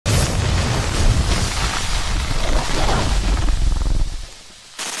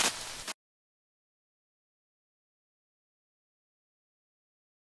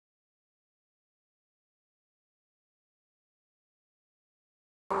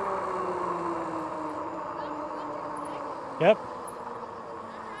Yep.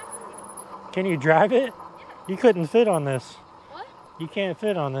 Can you drive it? You couldn't fit on this. What? You can't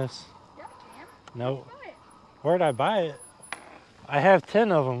fit on this. Yeah, I can. No. Buy it. Where'd I buy it? I have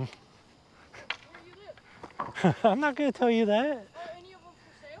 10 of them. Where do you live? I'm not going to tell you that. Are any of them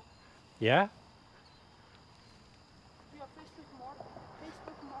for sale? Yeah. You have Facebook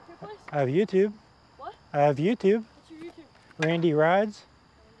Marketplace? I have YouTube. What? I have YouTube. What's your YouTube? Randy Rides.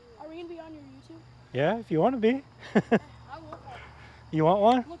 Are we going to be on your YouTube? Yeah, if you want to be. I want one. You want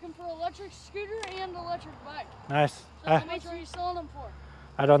one? I'm looking for electric scooter and electric bike. Nice. So how much are you selling them for?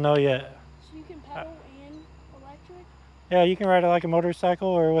 I don't know yet. So you can pedal and electric? Yeah, you can ride it like a motorcycle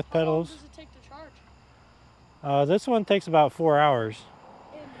or with pedals. How long does it take to charge? This one takes about 4 hours.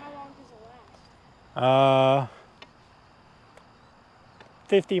 And how long does it last?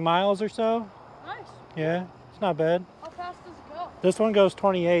 50 miles or so. Nice. Yeah, it's not bad. How fast does it go? This one goes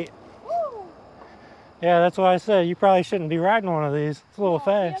 28. Woo! Yeah, that's why I said you probably shouldn't be riding one of these. It's a little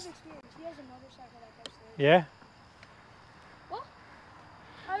He has fast. experience. He has a motorcycle that goes through. Yeah. Well,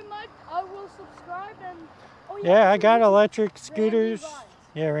 I will subscribe and... Oh, Yeah, I got YouTube. electric Randy scooters. Rides.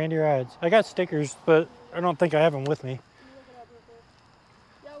 Yeah, Randy Rides. I got stickers, but I don't think I have them with me. Can you look it up real quick?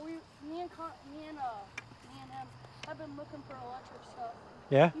 Yeah, me and him have been looking for electric stuff.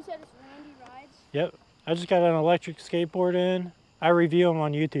 Yeah? You said it's Randy Rides? Yep. I just got an electric skateboard in. I review them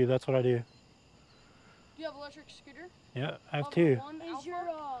on YouTube. That's what I do. Do you have electric scooter? Yeah, I have Level 2. one Is your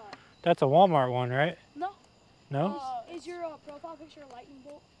That's a Walmart one, right? no? No? Is your profile picture a lightning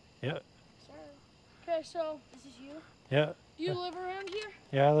bolt? Yep. Sir. Okay, so this is you. Yeah. Do you live around here?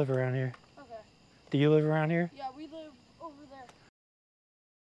 Yeah, I live around here. Okay. Do you live around here? Yeah, we live over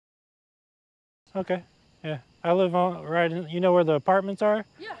there. Okay. Yeah. I live on right in, you know where the apartments are?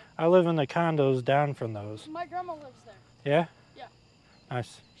 Yeah. I live in the condos down from those. My grandma lives there. Yeah? Yeah.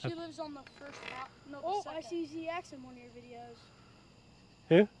 Nice. She lives on the first block. No, the Oh, second. I see ZX in one of your videos.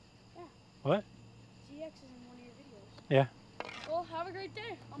 Who? Yeah. What? ZX is in one of your videos. Yeah. Well, have a great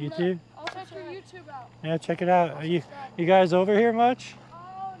day. You too? I'll check your YouTube out. Yeah, check it out. Are you guys over here much?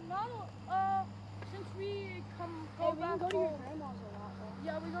 No, since we go we back go to your home. grandma's a lot, though.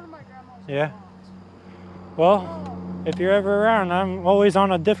 Yeah, we go to my grandma's. Yeah. a lot. Well, if you're ever around, I'm always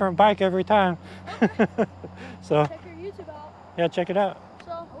on a different bike every time. So, Check your YouTube out. yeah, check it out.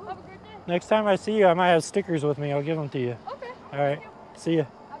 So, have a great day. Next time I see you, I might have stickers with me. I'll give them to you. Okay. All right. Thank you. See ya.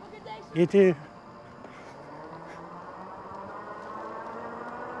 Have a good day. Sir. You too.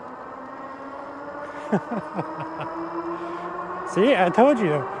 See, I told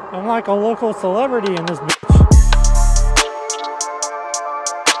you. I'm like a local celebrity in this bitch.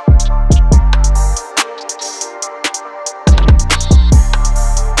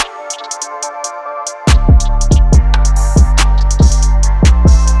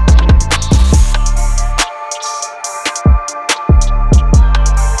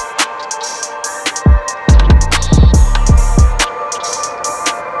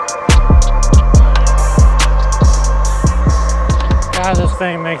 God, this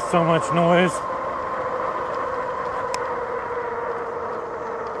thing makes so much noise.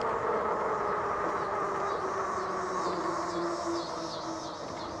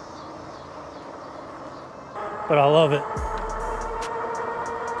 But I love it.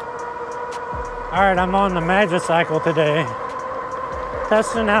 All right, I'm on the Magicycle today,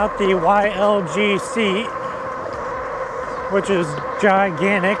 testing out the YLG seat, which is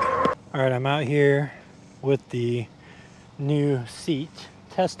gigantic. All right, I'm out here with the new seat,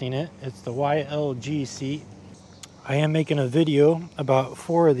 testing it. It's the YLG seat. I am making a video about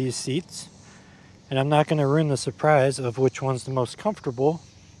 4 of these seats, and I'm not going to ruin the surprise of which one's the most comfortable,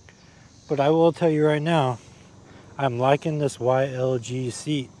 but I will tell you right now, I'm liking this YLG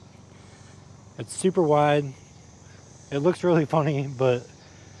seat. It's super wide. It looks really funny, but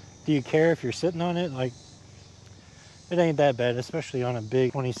do you care if you're sitting on it? Like, it ain't that bad, especially on a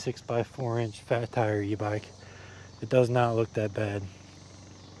big 26 by 4 inch fat tire e-bike. It does not look that bad.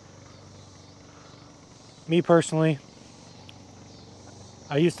 Me personally,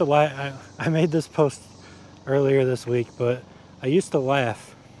 I used to laugh. I made this post earlier this week, but I used to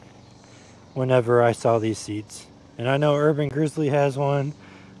laugh whenever I saw these seats. And I know Urban Grizzly has one.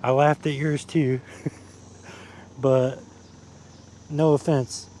 I laughed at yours too. But no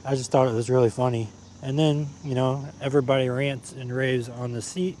offense, I just thought it was really funny. And then, you know, everybody rants and raves on the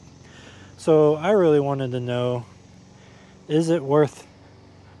seat. So I really wanted to know, is it worth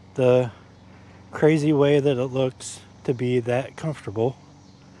the crazy way that it looks to be that comfortable?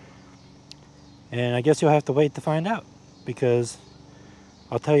 And I guess you'll have to wait to find out, because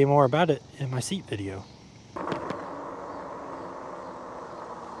I'll tell you more about it in my seat video.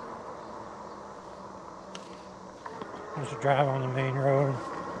 Just drive on the main road.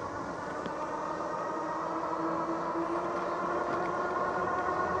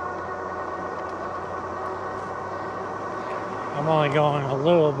 I'm only going a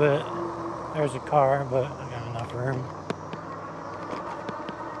little bit. There's a car, but I got enough room.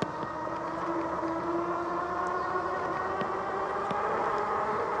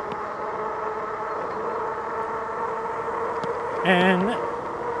 And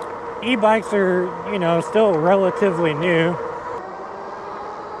e-bikes are, you know, still relatively new.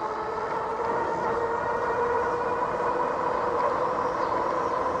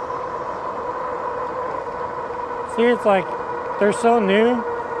 See, it's like they're so new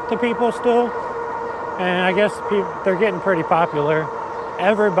to people still, and I guess they're getting pretty popular.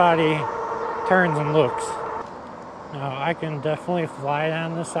 Everybody turns and looks. Now, I can definitely fly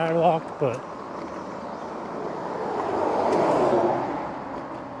down the sidewalk, but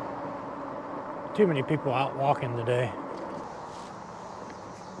too many people out walking today.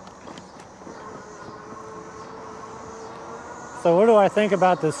 So what do I think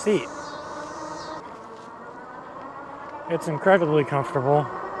about this seat? It's incredibly comfortable.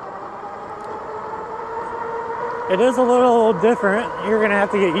 It is a little different. You're gonna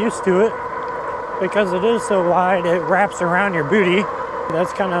have to get used to it because it is so wide, it wraps around your booty.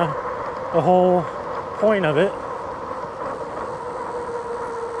 That's kind of the whole point of it.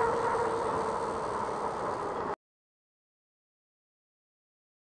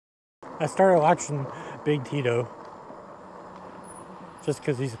 I started watching Big Tito just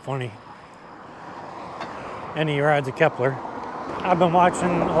because he's funny. And he rides a Kepler. I've been watching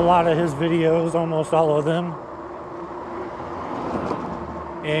a lot of his videos, almost all of them.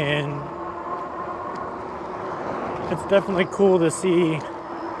 And it's definitely cool to see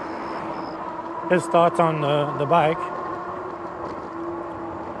his thoughts on the bike.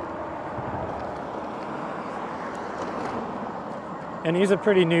 And he's a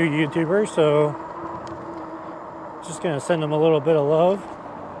pretty new YouTuber, so just gonna send him a little bit of love.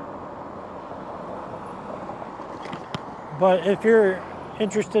 But if you're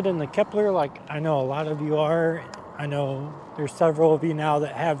interested in the Kepler, like I know a lot of you are, I know there's several of you now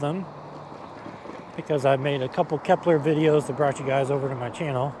that have them because I've made a couple Kepler videos that brought you guys over to my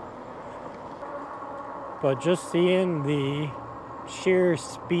channel. But just seeing the sheer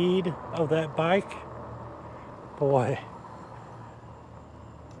speed of that bike, boy.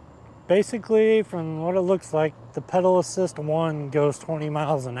 Basically, from what it looks like, the pedal assist one goes 20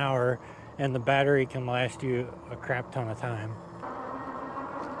 miles an hour and the battery can last you a crap ton of time.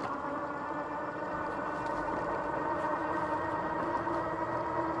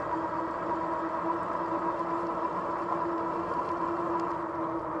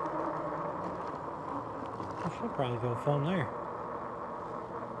 I should probably go film there.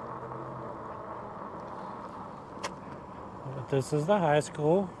 But this is the high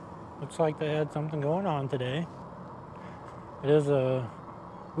school. Looks like they had something going on today. It is a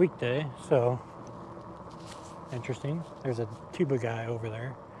weekday, so interesting. There's a tuba guy over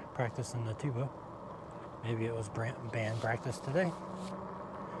there practicing the tuba. Maybe it was band practice today.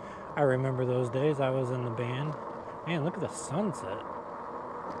 I remember those days. I was in the band. Man, look at the sunset.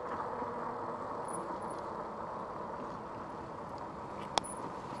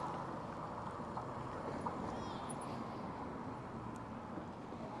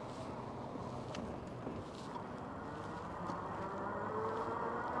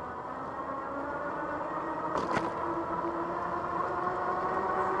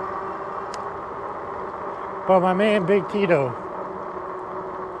 But my man, Big Tito,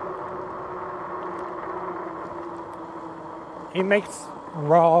 he makes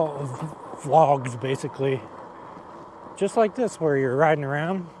raw vlogs, basically. Just like this, where you're riding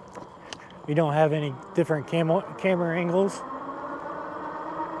around. You don't have any different camera angles.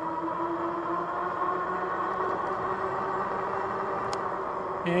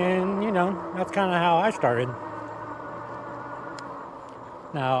 And, you know, that's kind of how I started.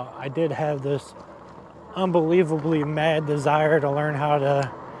 Now, I did have this unbelievably mad desire to learn how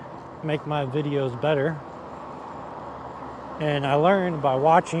to make my videos better, and I learned by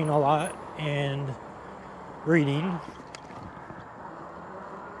watching a lot and reading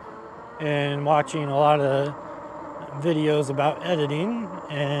and watching a lot of videos about editing.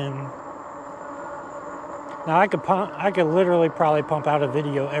 And now I could literally probably pump out a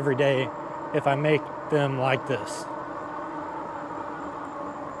video every day if I make them like this.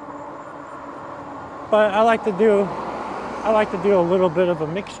 But I like to do a little bit of a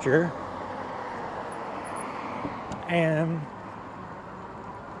mixture, and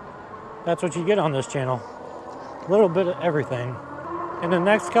that's what you get on this channel. A little bit of everything. In the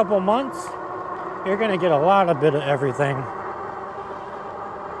next couple months, you're gonna get a lot of bit of everything.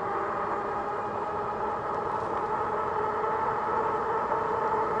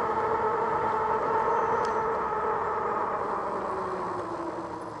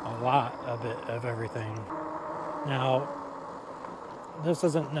 A lot of it of everything. Now, this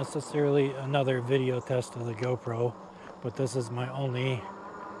isn't necessarily another video test of the GoPro, but this is only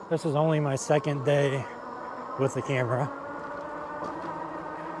my second day with the camera.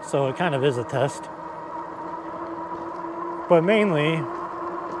 So it kind of is a test. But mainly,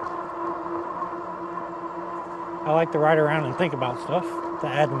 I like to ride around and think about stuff to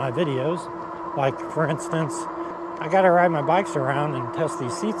add to my videos. Like, for instance, I gotta ride my bikes around and test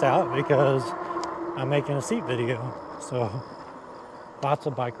these seats out because I'm making a seat video. So, lots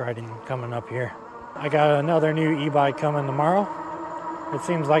of bike riding coming up here. I got another new e-bike coming tomorrow. It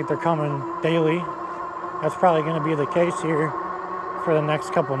seems like they're coming daily. That's probably gonna be the case here for the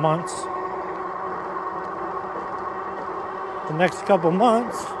next couple months. The next couple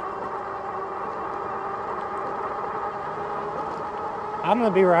months, I'm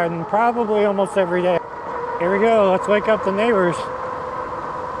gonna be riding probably almost every day. Here we go, let's wake up the neighbors.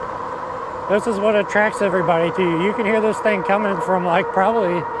 This is what attracts everybody to you. You can hear this thing coming from like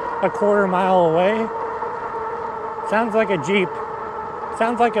probably a quarter mile away. Sounds like a Jeep.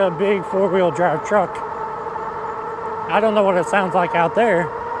 Sounds like a big four-wheel drive truck. I don't know what it sounds like out there,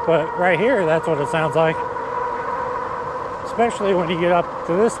 but right here, that's what it sounds like. Especially when you get up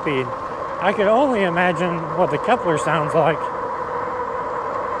to this speed. I could only imagine what the Kepler sounds like.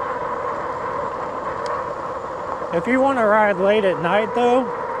 If you want to ride late at night though,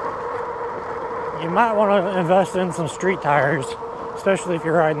 you might want to invest in some street tires, especially if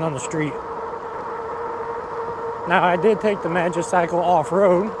you're riding on the street. Now, I did take the Magicycle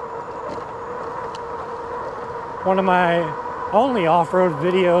off-road. One of my only off-road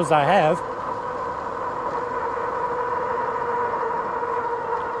videos I have.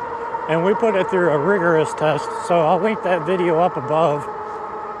 And we put it through a rigorous test, so I'll link that video up above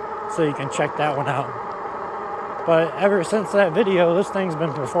so you can check that one out. But ever since that video, this thing's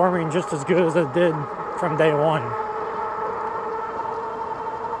been performing just as good as it did from day one.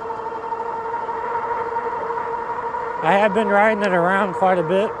 I have been riding it around quite a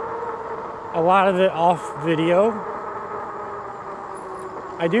bit, a lot of it off video.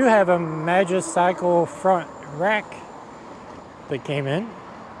 I do have a Magicycle front rack that came in.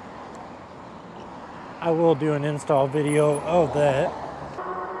 I will do an install video of that.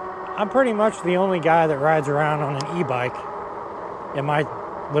 I'm pretty much the only guy that rides around on an e-bike in my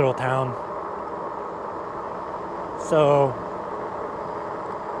little town. So,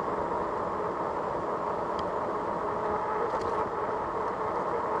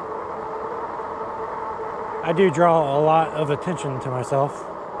 I do draw a lot of attention to myself.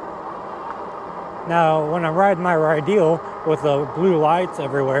 Now, when I'm riding my Rideal with the blue lights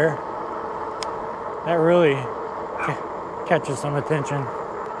everywhere, that really catches some attention.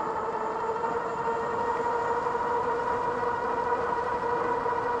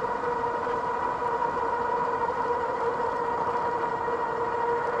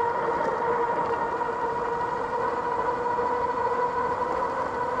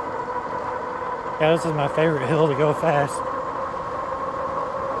 Yeah, this is my favorite hill to go fast.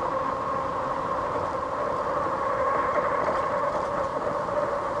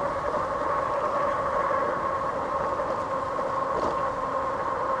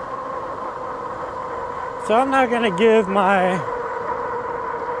 So I'm not going to give my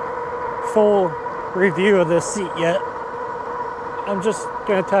full review of this seat yet. I'm just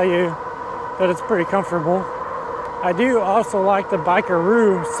going to tell you that it's pretty comfortable. I do also like the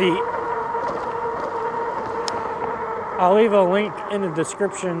Bikeroo seat. I'll leave a link in the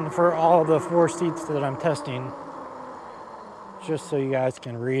description for all the 4 seats that I'm testing, just so you guys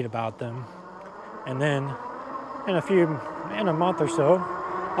can read about them. And then in a month or so,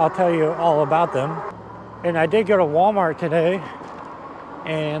 I'll tell you all about them. And I did go to Walmart today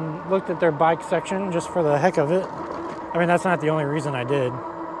and looked at their bike section just for the heck of it. I mean, that's not the only reason I did.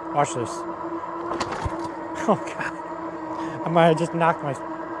 Watch this. Oh God, I might have just knocked my,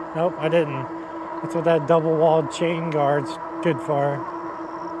 nope, I didn't. That's what that double-walled chain guard's good for.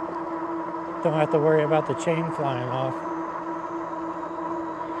 Don't have to worry about the chain flying off.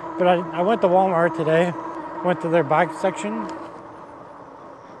 But I went to Walmart today, went to their bike section,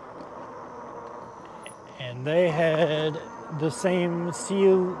 and they had the same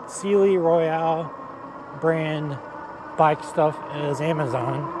Sealy Royale brand bike stuff as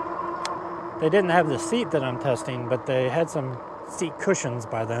Amazon. They didn't have the seat that I'm testing, but they had some seat cushions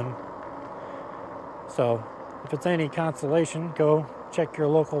by them. So if it's any consolation, go check your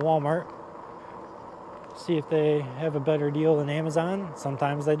local Walmart See if they have a better deal than Amazon.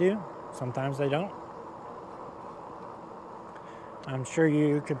 Sometimes they do, sometimes they don't. I'm sure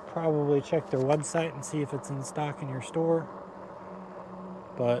you could probably check their website and see if it's in stock in your store,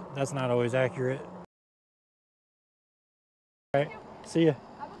 but that's not always accurate. All right, see ya.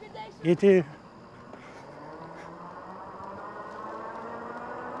 Have a good day, sir. You too.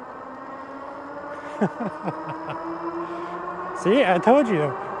 See, I told you,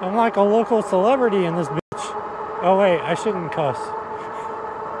 I'm like a local celebrity in this bitch. Oh wait, I shouldn't cuss.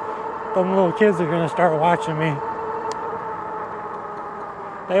 Them little kids are gonna start watching me.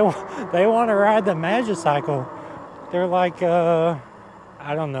 They want to ride the Magicycle. They're like, I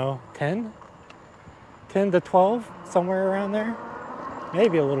don't know, 10 to 12, somewhere around there.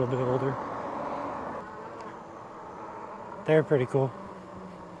 Maybe a little bit older. They're pretty cool.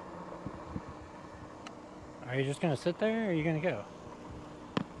 Are you just gonna sit there or are you gonna go?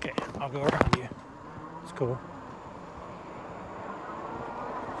 Okay, I'll go around you. It's cool.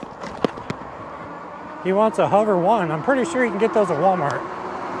 He wants a Hover 1. I'm pretty sure you can get those at Walmart.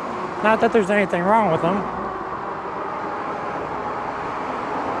 Not that there's anything wrong with them.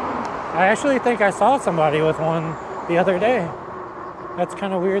 I actually think I saw somebody with one the other day. That's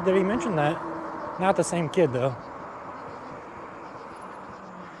kind of weird that he mentioned that. Not the same kid though.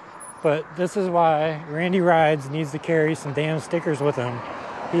 But this is why Randy Rides needs to carry some damn stickers with him.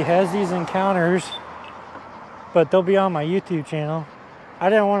 He has these encounters, but they'll be on my YouTube channel. I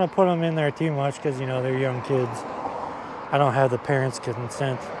didn't want to put them in there too much because, you know, they're young kids. I don't have the parents'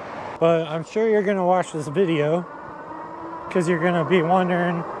 consent. But I'm sure you're going to watch this video because you're going to be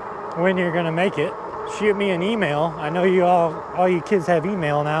wondering when you're going to make it. Shoot me an email. I know you all you kids have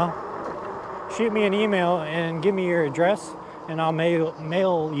email now. Shoot me an email and give me your address and I'll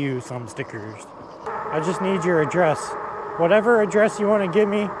mail you some stickers. I just need your address. Whatever address you want to give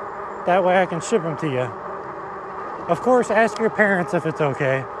me, that way I can ship them to you. Of course, ask your parents if it's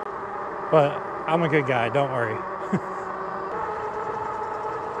okay, but I'm a good guy, don't worry.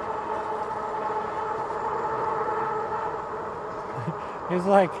 He's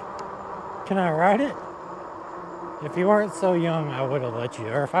like, can I ride it? If you weren't so young, I would have let you.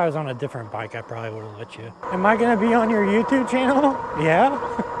 Or if I was on a different bike, I probably would have let you. Am I gonna be on your YouTube channel? Yeah?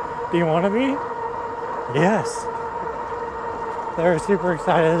 Do you wanna be? Yes. They're super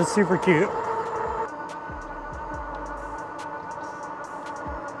excited, it's super cute.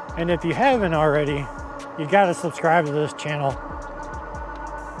 And if you haven't already, you gotta subscribe to this channel.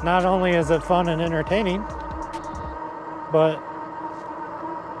 Not only is it fun and entertaining, but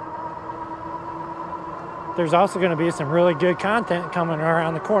there's also going to be some really good content coming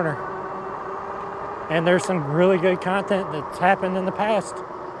around the corner. And there's some really good content that's happened in the past.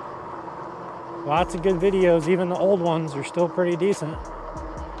 Lots of good videos, even the old ones are still pretty decent.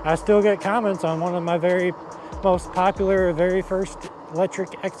 I still get comments on one of my very most popular, very first electric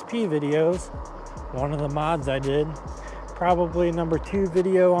XP videos. One of the mods I did. Probably number 2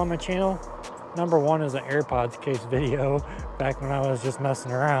 video on my channel. Number 1 is an AirPods case video back when I was just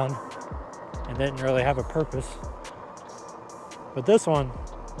messing around and didn't really have a purpose. But this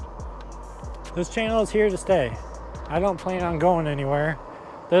channel is here to stay. I don't plan on going anywhere.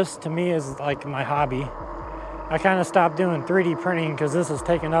 This to me is like my hobby. I kind of stopped doing 3D printing because this is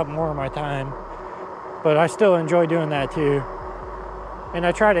taking up more of my time, but I still enjoy doing that too. And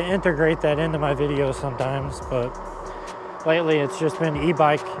I try to integrate that into my videos sometimes, but lately it's just been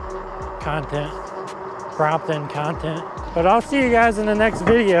e-bike content, prompting content. But I'll see you guys in the next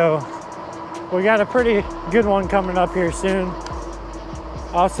video. We got a pretty good one coming up here soon.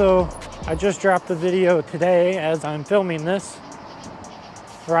 Also, I just dropped the video today as I'm filming this,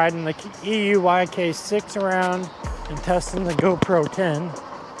 riding the EUYK6 around and testing the GoPro 10.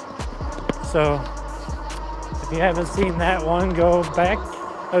 So if you haven't seen that one, go back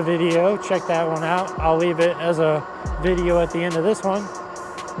a video, check that one out. I'll leave it as a video at the end of this one.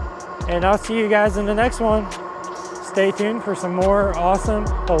 And I'll see you guys in the next one. Stay tuned for some more awesome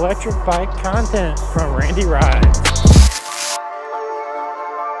electric bike content from Randy Rides.